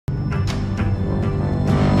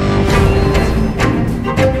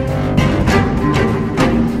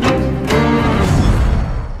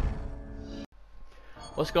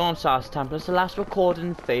What's going on, Sars Templars? The last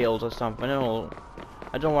recording failed or something. I don't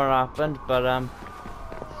know what happened, but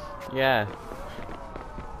yeah.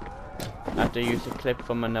 I have to use a clip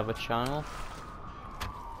from another channel.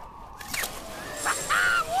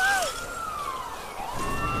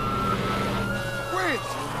 Wait!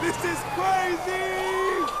 This is crazy!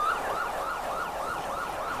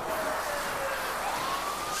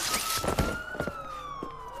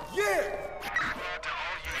 Yeah! To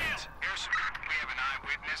all units, air support. We have an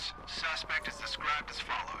eyewitness. Suspect is described as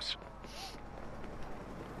follows.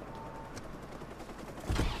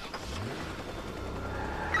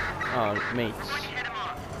 Oh, mates.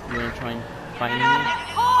 You wanna try and find me?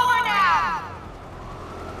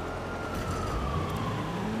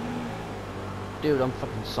 Dude, I'm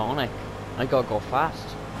fucking Sonic. I gotta go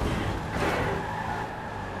fast.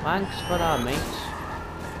 Thanks for that, mates.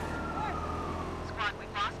 Squad,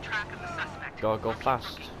 we've lost track of the suspect. Gotta go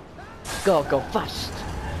fast. Gotta go fast.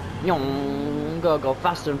 Yong. Gotta go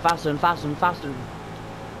faster and faster and faster and faster.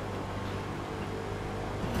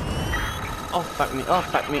 Oh fuck me, oh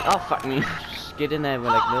fuck me, oh fuck me. Just get in there with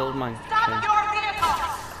like little man. Stop your vehicle!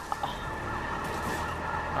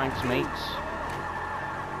 Thanks, mates.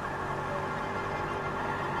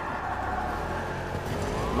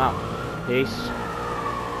 I'm out. Peace.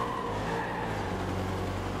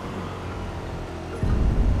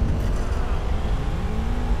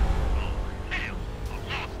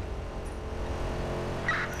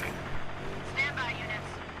 Stand by, units.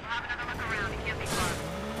 We'll have another look around. It can't be far.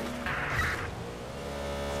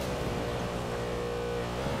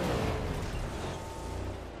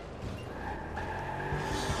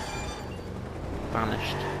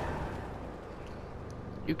 Vanished.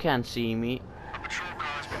 You can't see me. A patrol car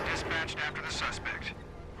has been dispatched after the suspect.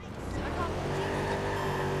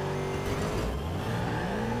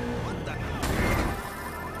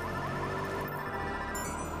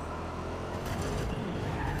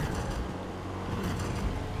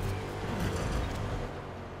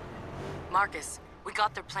 Marcus, we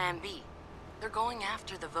got their plan B. They're going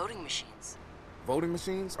after the voting machines. Voting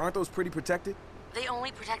machines? Aren't those pretty protected? They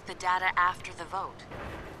only protect the data after the vote.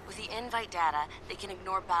 With the invite data, they can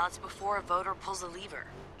ignore ballots before a voter pulls a lever.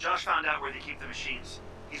 Josh found out where they keep the machines.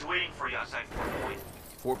 He's waiting for you outside Fort Point.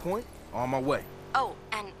 4 Point? On my way. Oh,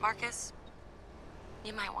 and Marcus,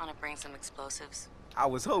 you might want to bring some explosives. I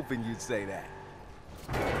was hoping you'd say that.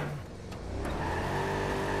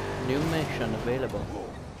 New mission available.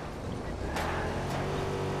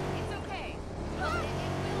 It's okay. Well, it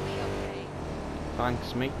will be okay.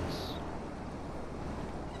 Thanks, mates.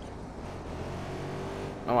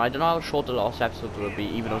 Oh, I don't know how short the last episode will be,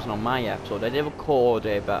 even though it's not my episode. I did record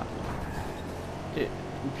it, but the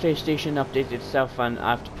PlayStation updated itself and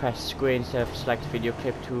I have to press square instead of select video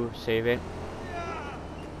clip to save it.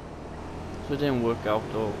 So it didn't work out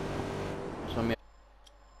though. So I'm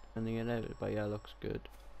ending it out, but yeah, it looks good.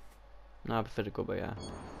 No, I prefer to go by yeah.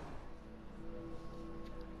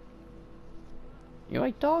 You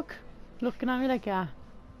right, dog? Looking at me like that.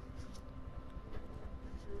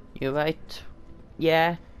 You right?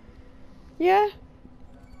 Yeah. Yeah.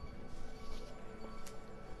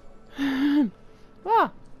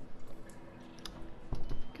 What?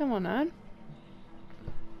 Come on, man.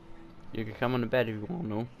 You can come on the bed if you want,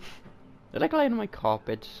 no? I like lying on my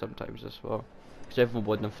carpet sometimes as well. Because everyone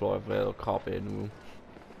wood on the floor have a little carpet in the room.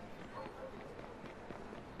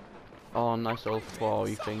 Oh, nice little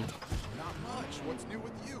flowery thing. Not much. What's new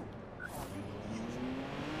with you?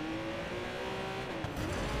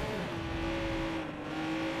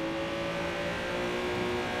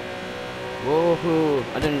 Woohoo!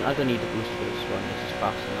 I don't need the boost for this one. This is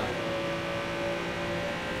fast enough.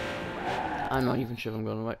 I'm not even sure if I'm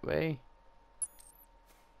going the right way.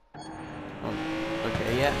 Oh,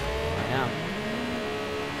 okay, yeah, I am.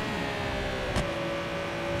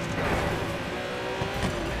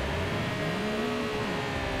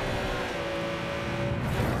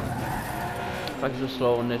 If I could just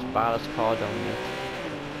slow on this ballast car down here.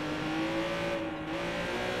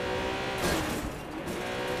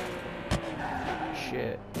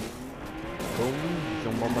 Shit. Boom,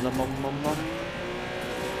 boom, boom, boom, boom, boom, boom.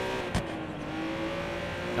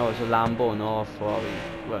 No, it's a Lambo, no a Ferrari.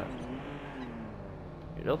 Well,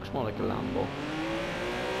 it looks more like a Lambo.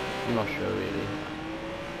 I'm not sure really.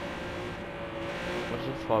 What does a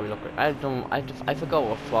Ferrari look like? I forgot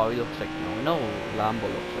what Ferrari looks like now. I know what Lambo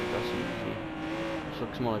looks like, that's easy. This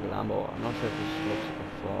looks more like a Lambo. I'm not sure if this looks like a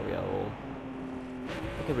Ferrari at all.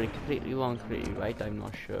 I could be completely wrong, completely right, I'm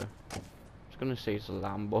not sure. I'm gonna say it's a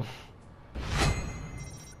Lambo.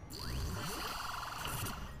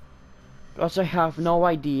 Because I have no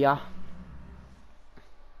idea.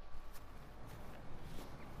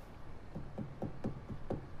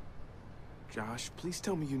 Josh, please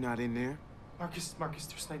tell me you're not in there. Marcus, there's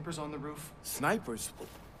snipers on the roof. Snipers?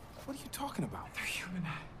 What are you talking about? They're human.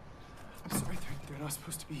 I'm sorry, they're not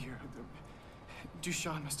supposed to be here.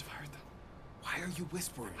 Dushan must have heard them. Why are you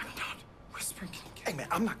whispering? I'm not whispering. Hey, man,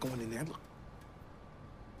 I'm not going in there. Look.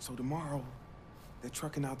 So tomorrow, they're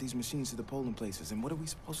trucking out these machines to the polling places, and what are we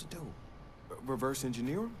supposed to do? Reverse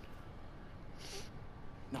engineer them?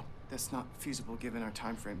 No, that's not feasible given our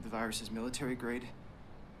time frame. The virus is military grade.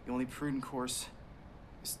 The only prudent course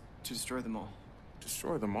is to destroy them all.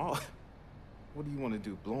 Destroy them all? What do you want to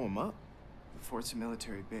do, blow them up? The fort's a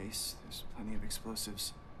military base. There's plenty of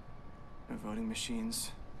explosives. No voting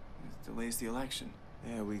machines. It delays the election.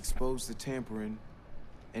 Yeah, we expose the tampering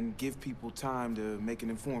and give people time to make an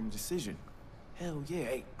informed decision. Hell yeah.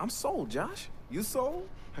 Hey, I'm sold, Josh. You sold?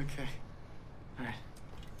 Okay. All right.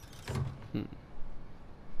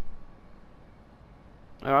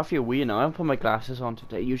 I feel weird now. I haven't put my glasses on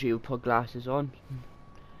today. Usually you put glasses on.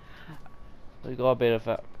 I got a bit of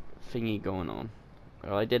a thingy going on.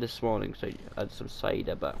 Well, I did this morning, so I had some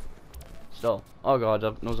cider, but still. Oh god,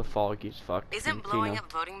 that was a foggy as fuck. Isn't blowing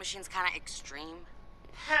up voting machines kind of extreme?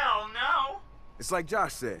 Hell no! It's like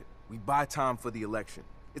Josh said, we buy time for the election.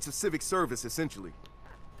 It's a civic service, essentially.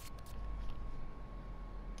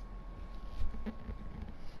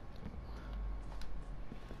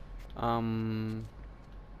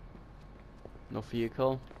 No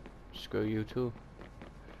vehicle. Screw you too.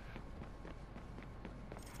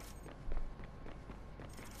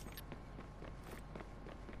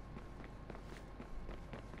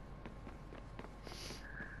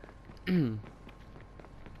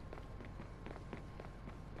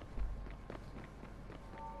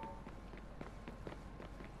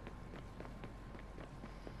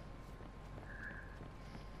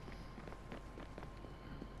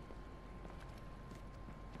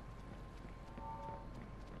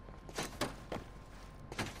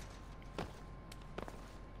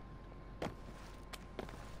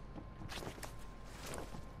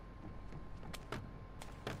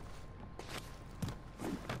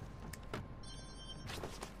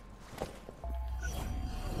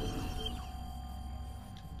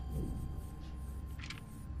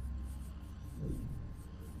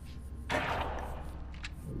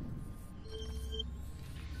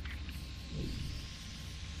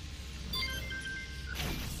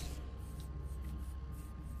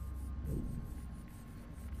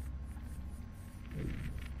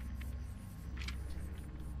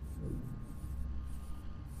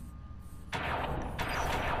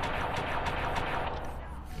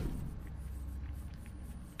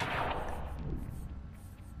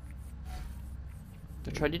 I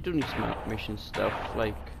tried to do these map mission stuff,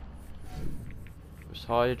 like it was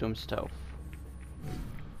hard to do them stealth.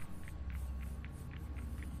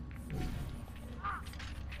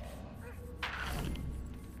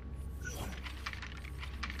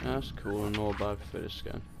 That's cool, I know about for this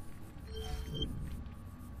gun.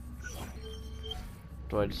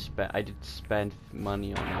 Though I did spend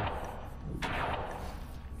money on it.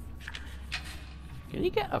 Can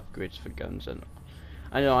you get upgrades for guns? And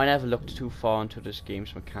I know I never looked too far into this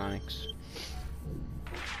game's mechanics.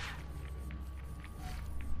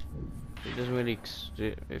 It doesn't really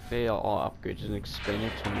if they are all upgrades, it doesn't explain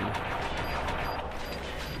it to me.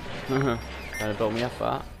 Trying to build me up for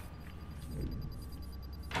that.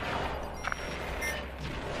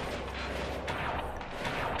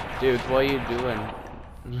 Dude, what are you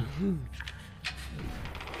doing?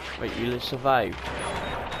 Wait, you survived?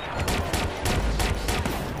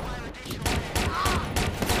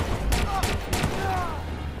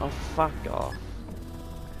 Oh, fuck off.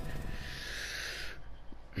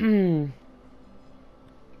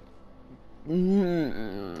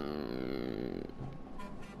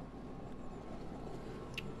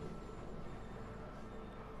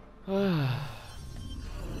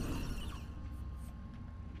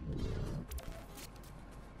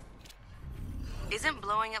 Isn't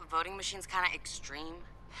blowing up voting machines kind of extreme?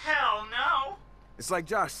 Hell no! It's like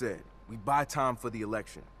Josh said, we buy time for the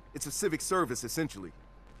election. It's a civic service, essentially.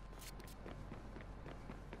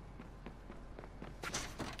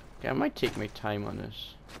 Yeah, I might take my time on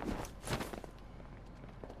this.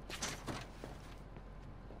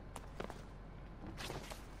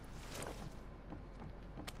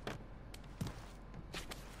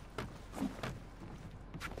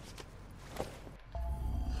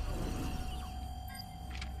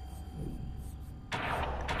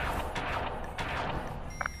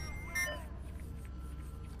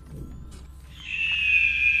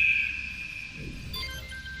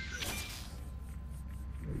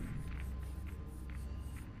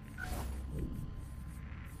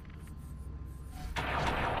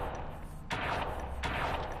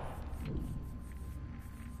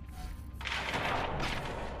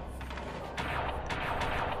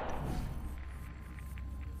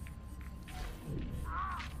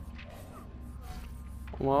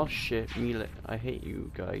 Well, shit, melee. I hate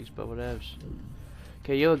you guys, but whatevs.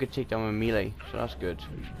 Okay, you're a good takedown with melee, so that's good.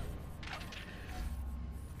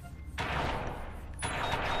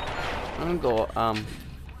 I'm gonna go,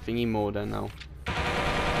 thingy mode then now.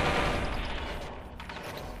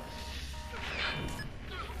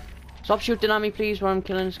 Stop shooting at me, please, while I'm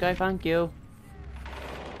killing this guy, thank you.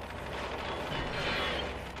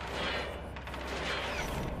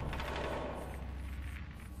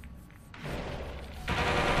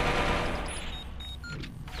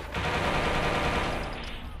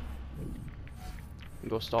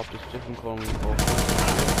 Go stop this different calling for.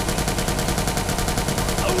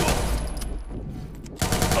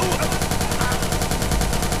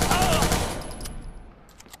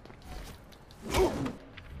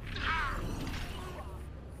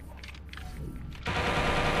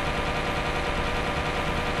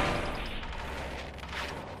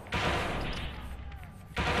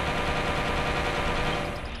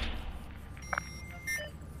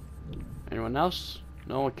 Anyone else?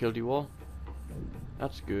 No, I killed you all.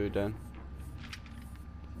 That's good then.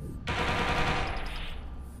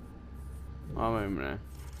 Oh, wait a minute.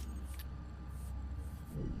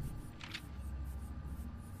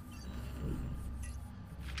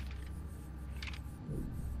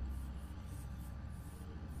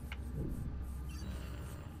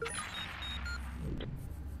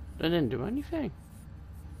 I didn't do anything.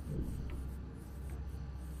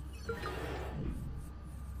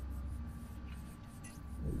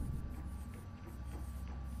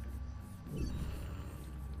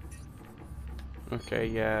 Okay,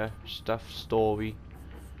 yeah, stuff story.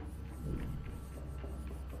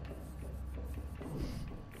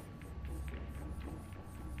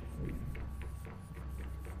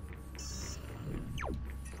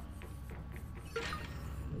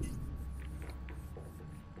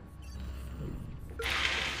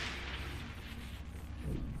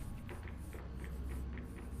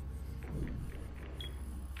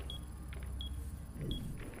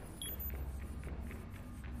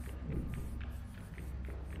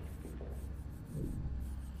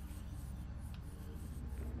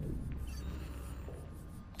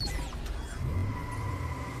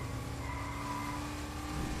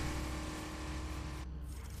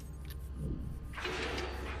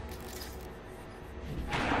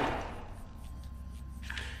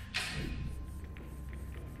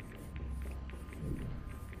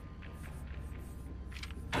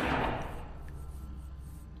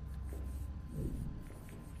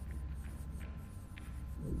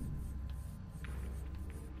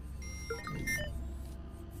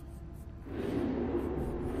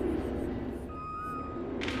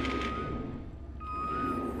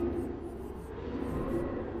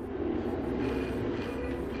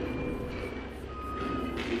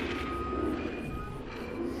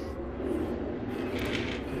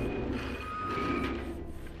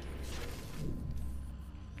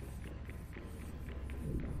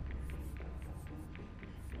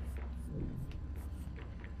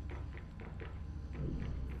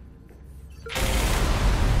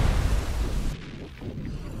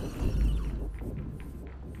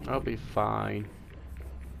 I'll be fine.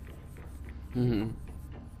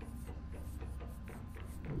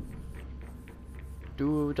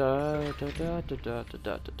 Do da da da da da da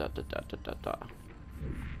da da da da da.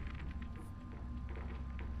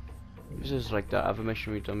 This is like that other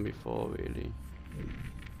mission we've done before, really.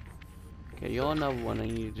 Okay, you're another one I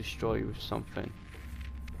need to destroy with something.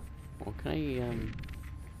 Or can I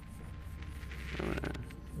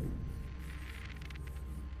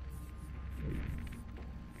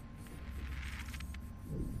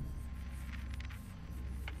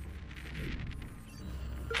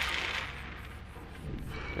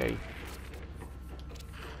Okay.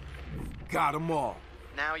 Got them all.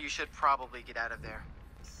 Now you should probably get out of there.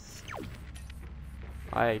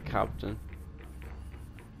 Aye, Captain.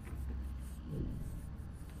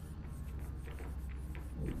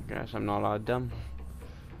 Guess I'm not allowed dumb.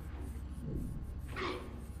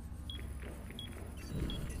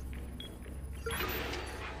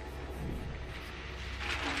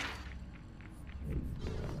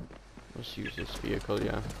 Let's use this vehicle,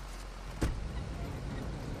 yeah.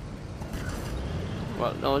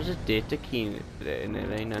 Well, no, it's just data key in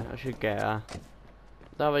it, ain't it? I should get a...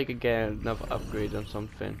 That way I could get another upgrade on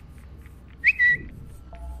something.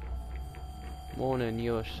 Morning,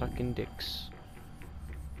 you're sucking dicks.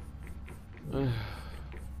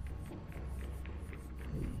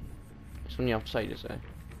 It's on the outside, is it?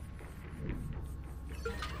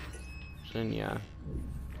 It's in, yeah.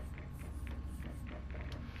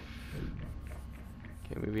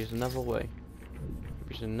 Okay, maybe there's another way. Maybe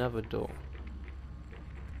there's another door.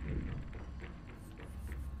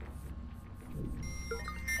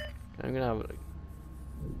 I'm gonna have like.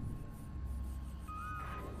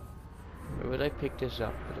 Where would I pick this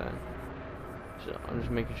up then? So I'm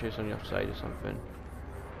just making sure it's on the outside or something.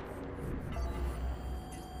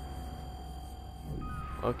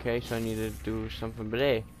 Okay, so I need to do something, but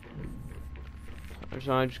hey.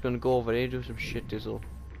 So I'm just gonna go over there and do some shit dizzle.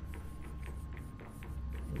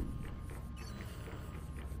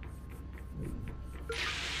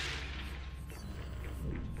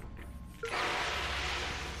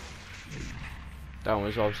 That one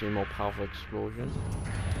was obviously a more powerful explosion.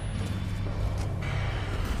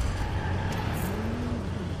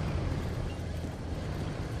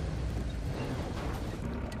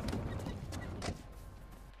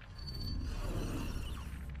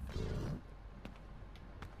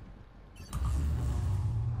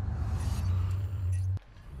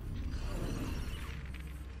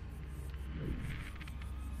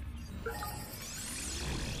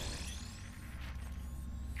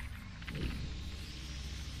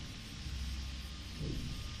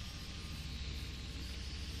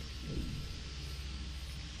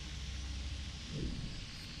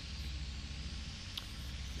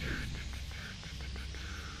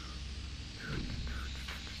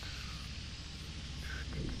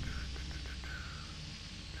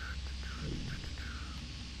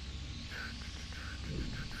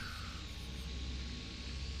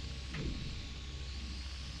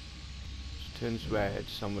 Turns red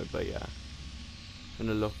somewhere, but yeah. I'm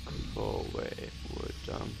gonna look for where it would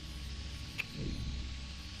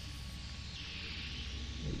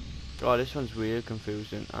oh, this one's really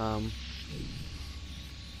confusing.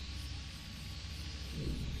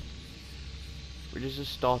 We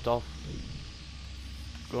just start off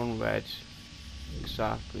glowing red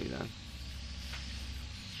exactly then.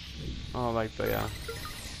 Alright, but yeah.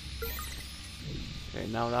 Okay,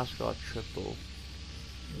 now that's got triple.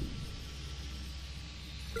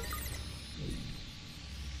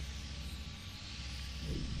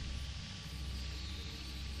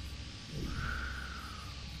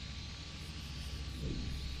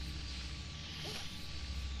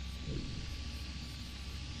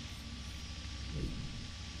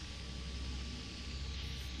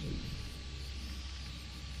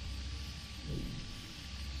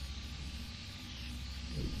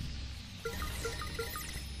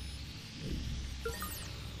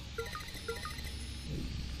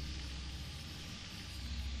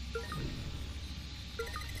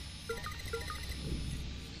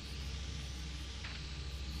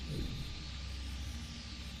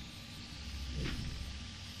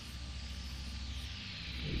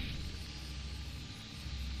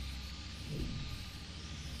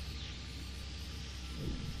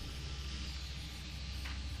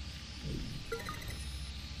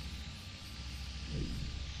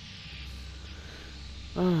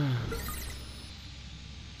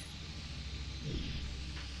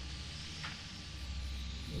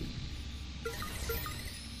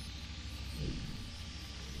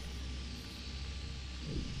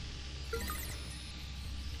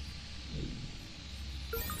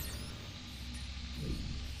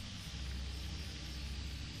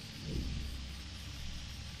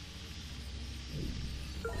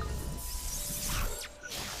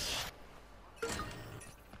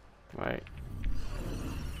 Right.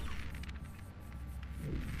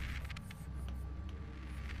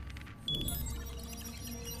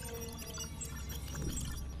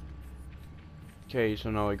 Okay, so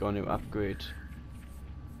now we're going to upgrade.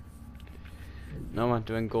 Now I'm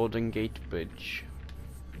doing Golden Gate Bridge.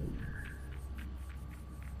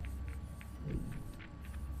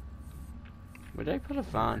 Where did I put a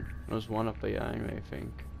van? There's one up here anyway, I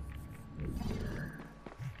think.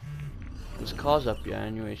 There's cars up here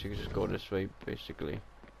anyway, so you can just go this way, basically.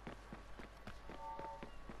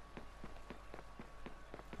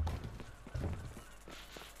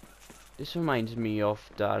 This reminds me of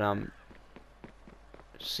that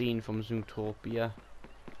scene from Zootopia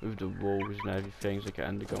with the wolves and everything. It's like an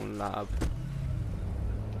underground lab.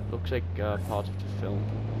 Looks like part of the film.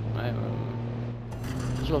 I don't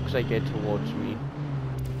know. This looks like it towards me.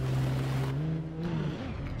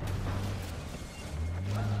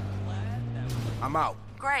 I'm out.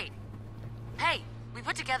 Great. Hey, we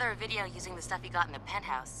put together a video using the stuff you got in the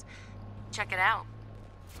penthouse. Check it out.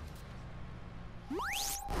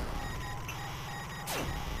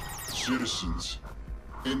 Citizens,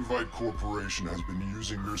 Invite Corporation has been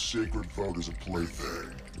using your sacred vote as a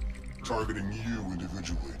plaything, targeting you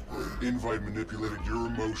individually. Invite manipulated your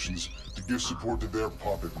emotions to give support to their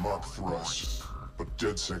puppet, Mark Thrust. But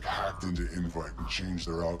DedSec hacked into Invite and changed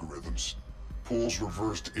their algorithms. Polls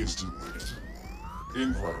reversed instantly.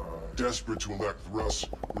 Invite, desperate to elect Russ,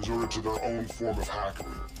 resorted to their own form of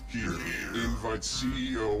hackery. Here, Invite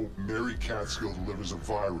CEO Mary Catskill delivers a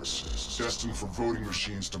virus destined for voting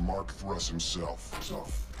machines to mark Russ himself.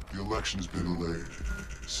 The election has been delayed.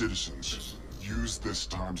 Citizens, use this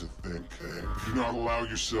time to think. Do not allow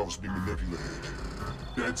yourselves to be manipulated.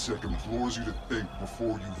 DedSec implores you to think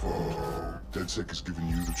before you vote. DedSec has given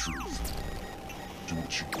you the truth. Do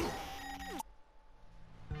what you will.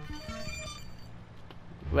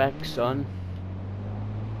 Rex, son.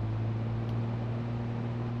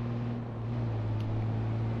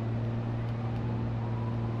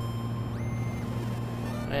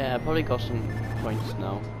 Yeah, I probably got some points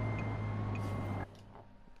now.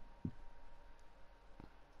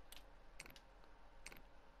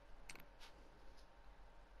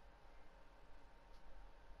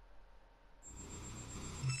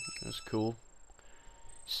 That's cool.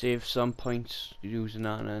 Save some points using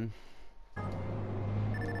that then.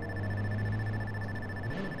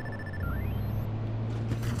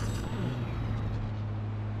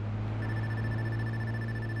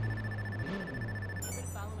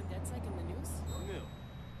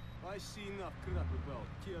 I see enough crap about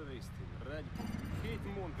terrorists and radical hate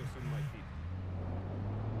mongers on my feet.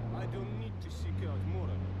 I don't need to seek out more of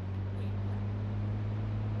them.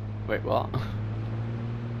 Wait, what?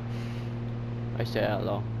 I say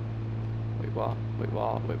hello. Wait, what? Wait,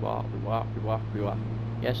 what? Wait, what? Wait, what? Wait, what? Wait, what?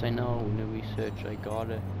 Yes, I know. New research. I got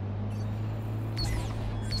it.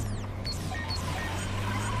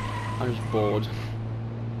 I'm just bored.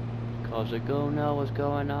 Cause I go know what's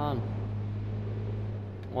going on.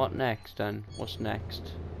 What next then? What's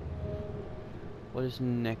next? What is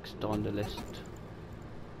next on the list?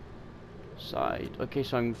 Side. Okay,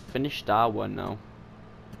 so I'm finished that one now.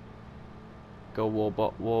 Go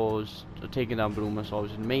Robot Wars. Taking down Bloomer, so I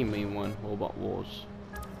was in the main one. Robot Wars.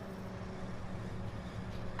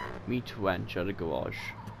 Meet Wrench at the garage.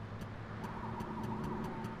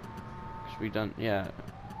 Cause we done, yeah.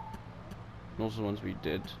 Those are the ones we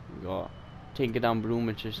did. We got Taking down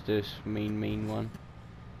Bloomer, just this main one.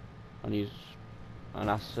 And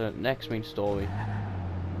that's the next main story.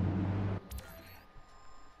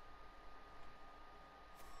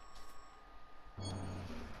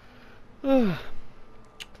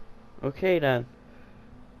 Okay then.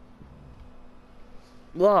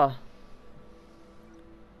 What?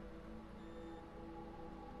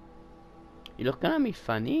 You looking at me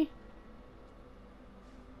funny?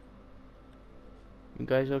 You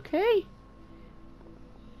guys okay?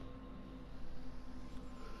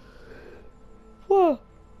 What?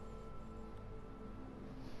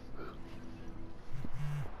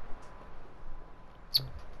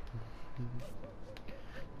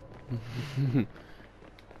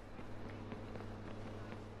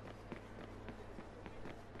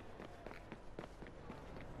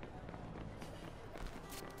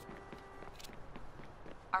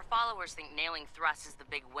 Our followers think nailing Thrust is the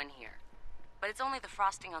big win here. But it's only the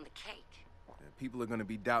frosting on the cake. People are gonna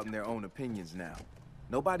be doubting their own opinions now.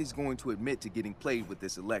 Nobody's going to admit to getting played with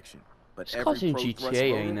this election. But It's every in pro-Thrust GTA,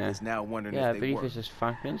 voter ain't it? is now wondering Yeah, I if they believe work. this is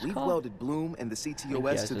Franklin's We've car. welded Bloom and the CTOS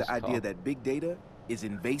yes, to it's the idea car. that big data is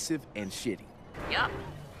invasive and shitty. Yup.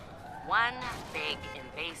 One big,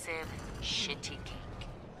 invasive, shitty cake.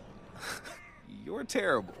 You're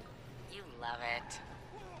terrible. You love it.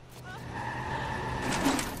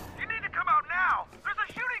 You need to come out now! There's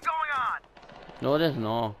a shooting going on! No, there's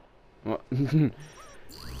no. What?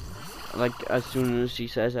 Like, as soon as she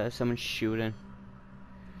says that, someone's shooting.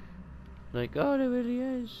 Like, oh, there really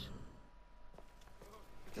is.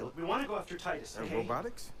 Okay, look, we want to go after Titus, okay?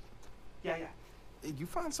 Robotics? Yeah. Did you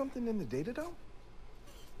find something in the data, though?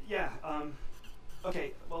 Yeah,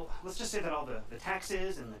 okay, well, let's just say that all the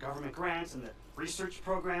taxes and the government grants and the research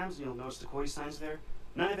programs, you'll notice the koi signs there,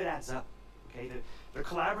 none of it adds up, okay? They're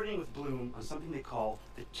collaborating with Bloom on something they call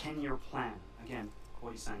the 10-year plan. Again,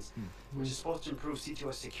 koi signs, which is supposed to improve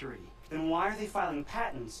CTOS security. Then why are they filing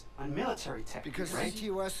patents on military tech? Because right?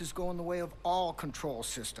 CTOS is going the way of all control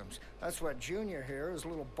systems. That's what Junior here is, a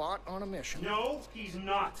little bot on a mission. No, he's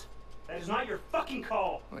not. That is not your fucking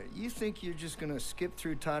call. Wait, you think you're just gonna skip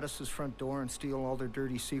through Titus's front door and steal all their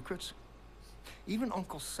dirty secrets? Even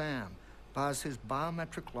Uncle Sam buys his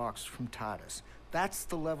biometric locks from Titus. That's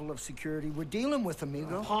the level of security we're dealing with,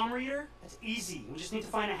 amigo. Palm reader? That's easy. We just need to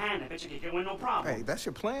find a hand. I bet you could get one, no problem. Hey, that's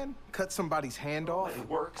your plan? Cut somebody's hand off? It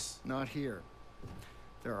works. Not here.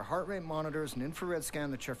 There are heart rate monitors and infrared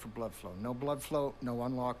scan that check for blood flow. No blood flow, no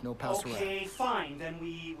unlock, no pass around. Okay, fine. Then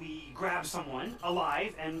we grab someone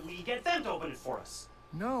alive and we get them to open it for us.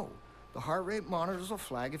 No. The heart rate monitors will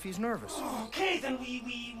flag if he's nervous. Okay, then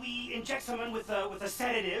we inject someone with a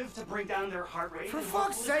sedative to bring down their heart rate. For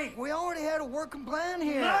fuck's sake, we already had a working plan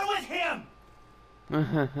here. Not with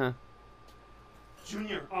him!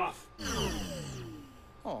 Junior, off.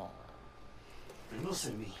 Oh. And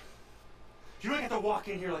listen to me. You don't get to walk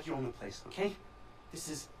in here like you own the place, okay? This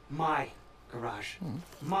is my garage.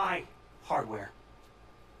 My hardware.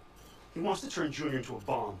 He wants to turn Junior into a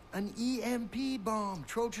bomb. An EMP bomb,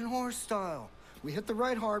 Trojan horse style. We hit the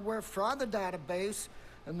right hardware, fry the database,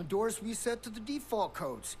 and the doors reset to the default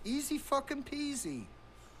codes. Easy fucking peasy.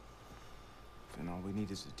 Then all we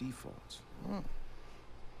need is the defaults.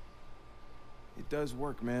 It does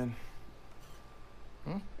work, man.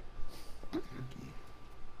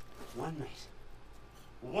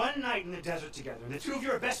 One night in the desert together, and the two of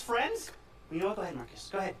you are best friends? Well, you know what? Go ahead, Marcus.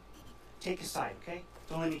 Go ahead. Take a side, okay?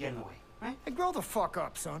 Don't let me get in the way, right? Hey, grow the fuck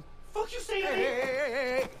up, son. Fuck you say to me?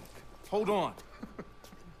 Hey. Hold on.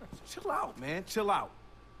 Chill out, man. Chill out.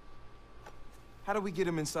 How do we get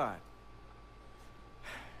him inside?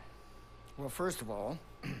 Well, first of all,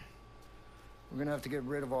 we're gonna have to get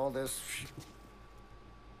rid of all this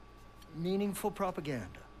meaningful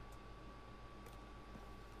propaganda.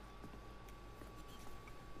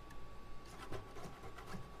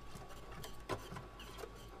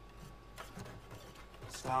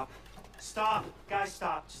 Stop. Stop. Guys,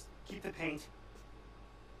 stop. Just keep the paint.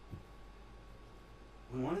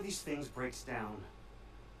 When one of these things breaks down,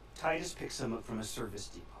 Titus picks them up from a service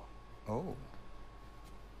depot. Oh.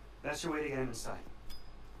 That's your way to get him inside.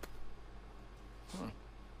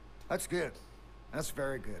 That's good. That's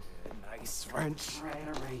very good. Nice French. All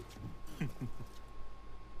right.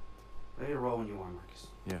 Ready to roll when you are, Marcus.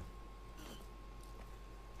 Yeah.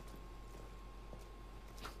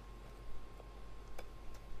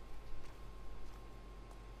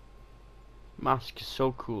 Mask is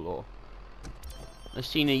so cool, though. I've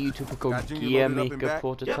seen a YouTuber called Got Junior Gear loaded up and Maker back?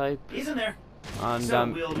 Prototype. Yep, he's in there. And So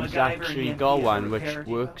will he's MacGyver actually and got EMP one as a which repair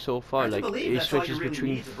works depot? so far. Hard to Like believe it that's all you switches really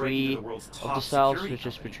between need to break into 3 the world's of top the cells, security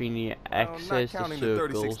switches company. between the Not X's, the counting the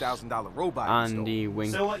circles, $36,000 robot and you the stole.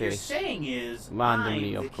 wing So what you're face. saying is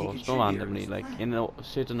Randomly, I'm of the course, key not contributor randomly, in like this in a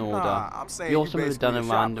certain order. Nah, I'm saying You you also would have basically done a it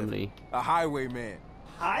shoplifter. randomly. A highwayman.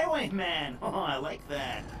 Highwayman. Oh, I like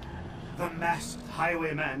that. The masked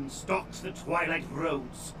highwayman stalks the twilight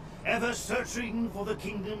roads, ever searching for the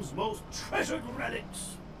kingdom's most treasured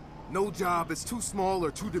relics. No job is too small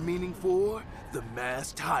or too demeaning for the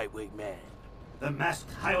masked highwayman. The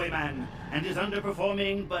masked highwayman and his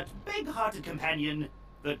underperforming but big-hearted companion,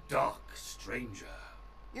 the Dark Stranger.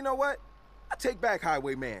 You know what? I take back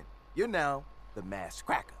highwayman. You're now the masked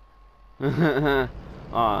cracker.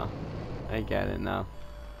 Ah, I get it now.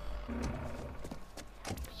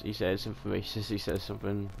 He says something racist, he says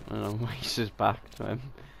something, I don't know, racist back to him.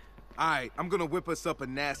 Alright, I'm gonna whip us up a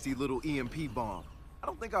nasty little EMP bomb. I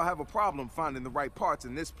don't think I'll have a problem finding the right parts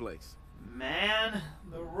in this place. Man,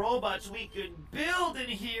 the robots we could build in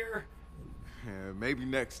here. Maybe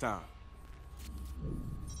next time.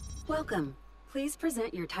 Welcome. Please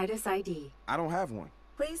present your Titus ID. I don't have one.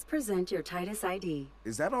 Please present your Titus ID.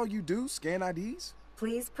 Is that all you do? Scan IDs?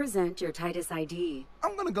 Please present your Titus ID.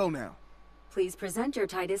 I'm gonna go now. Please present your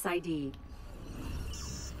Titus ID.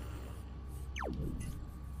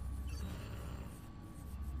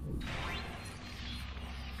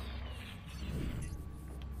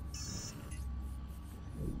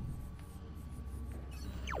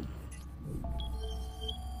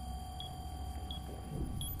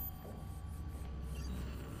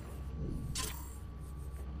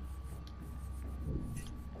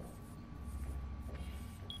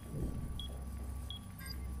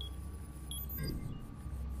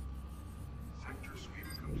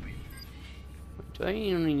 Do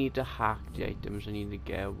I only need to hack the items, I need to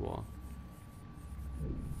get one.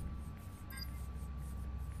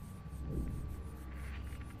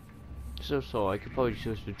 So I could probably just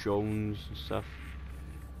use the drones and stuff.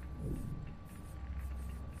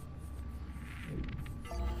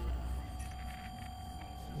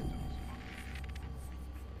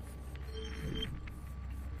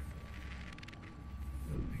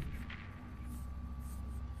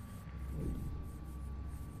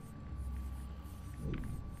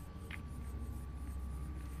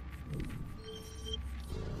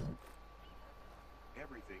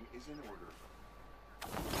 Everything is in order.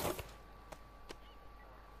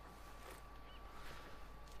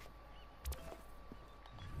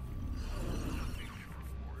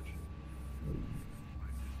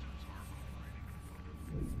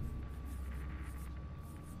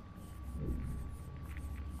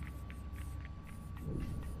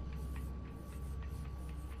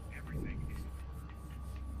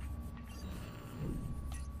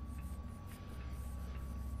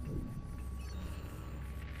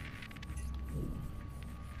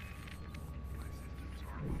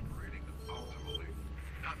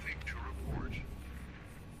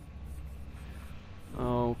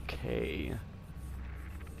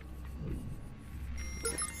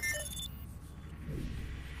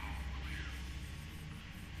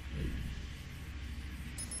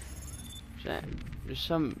 There's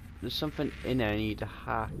something in there I need to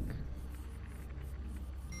hack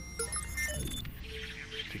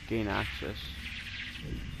to gain access.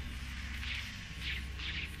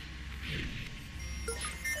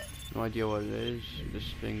 No idea what it is.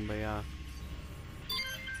 This thing, but yeah.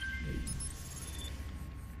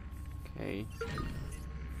 Okay.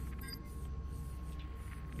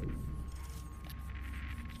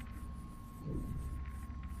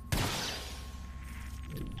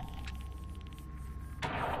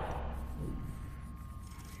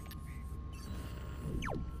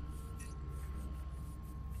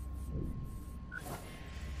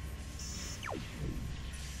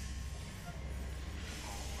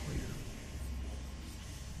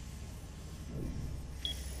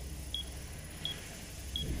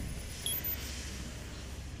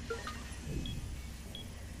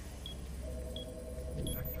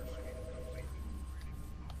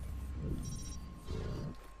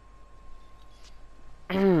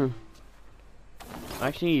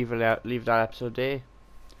 Actually, leave that episode there.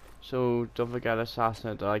 So don't forget to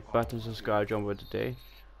assassinate the like button, subscribe, jump with today.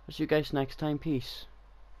 I'll see you guys next time. Peace.